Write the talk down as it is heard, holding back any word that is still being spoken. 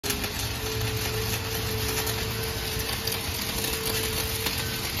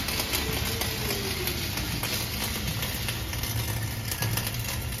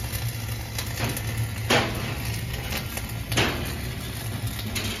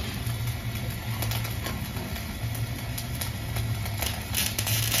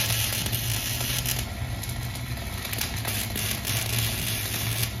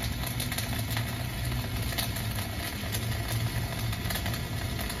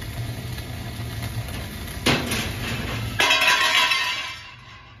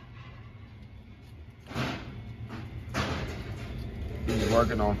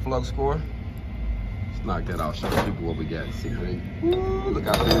working on Flux-core. Let's knock that out, show people what we got. See, look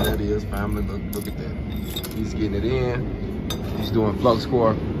how big that is, family. Look at that. He's getting it in. He's doing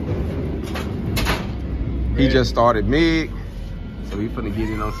Flux-core. He just started MIG, so he's finna get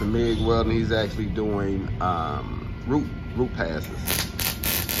in on some MIG welding. He's actually doing root passes.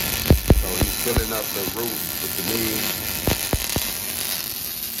 So he's filling up the root with the MIG.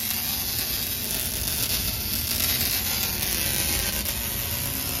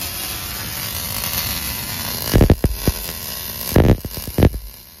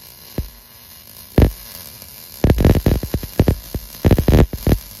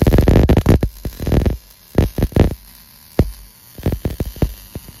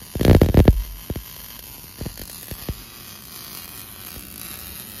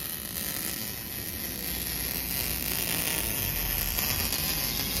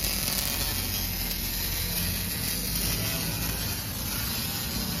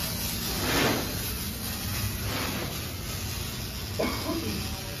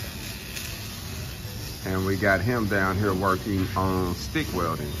 And we got him down here working on stick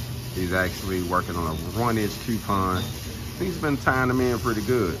welding. He's actually working on a 1-inch coupon. He's been tying them in pretty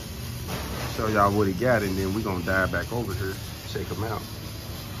good. Show y'all what he got, and then we're gonna dive back over here, check him out.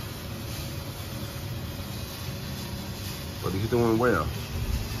 But he's doing well.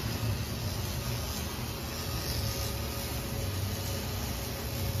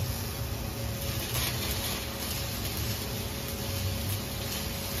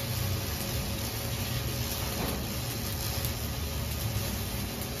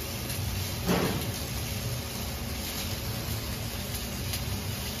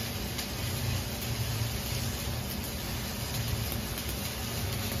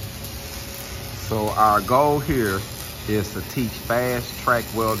 So our goal here is to teach fast track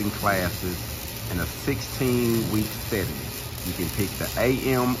welding classes in a 16-week setting. You can pick the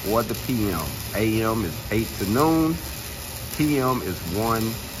AM or the PM. AM is 8 to noon, PM is 1 to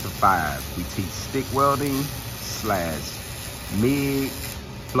 5. We teach stick welding / MIG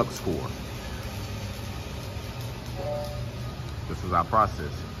Flux-core. This is our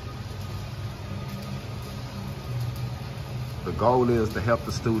process. The goal is to help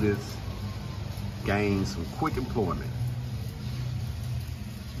the students gain some quick employment.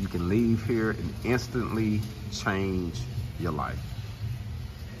 You can leave here and instantly change your life.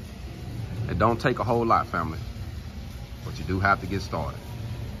 It don't take a whole lot, family, but you do have to get started.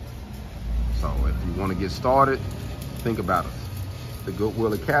 So if you want to get started, think about us. The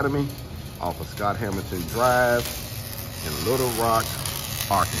Goodwill Academy off of Scott Hamilton Drive in Little Rock,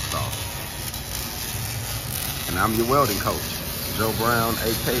 Arkansas. And I'm your welding coach, Joe Brown,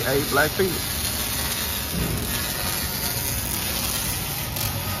 AKA Black Phoenix.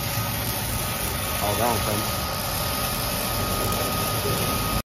 All gone, family.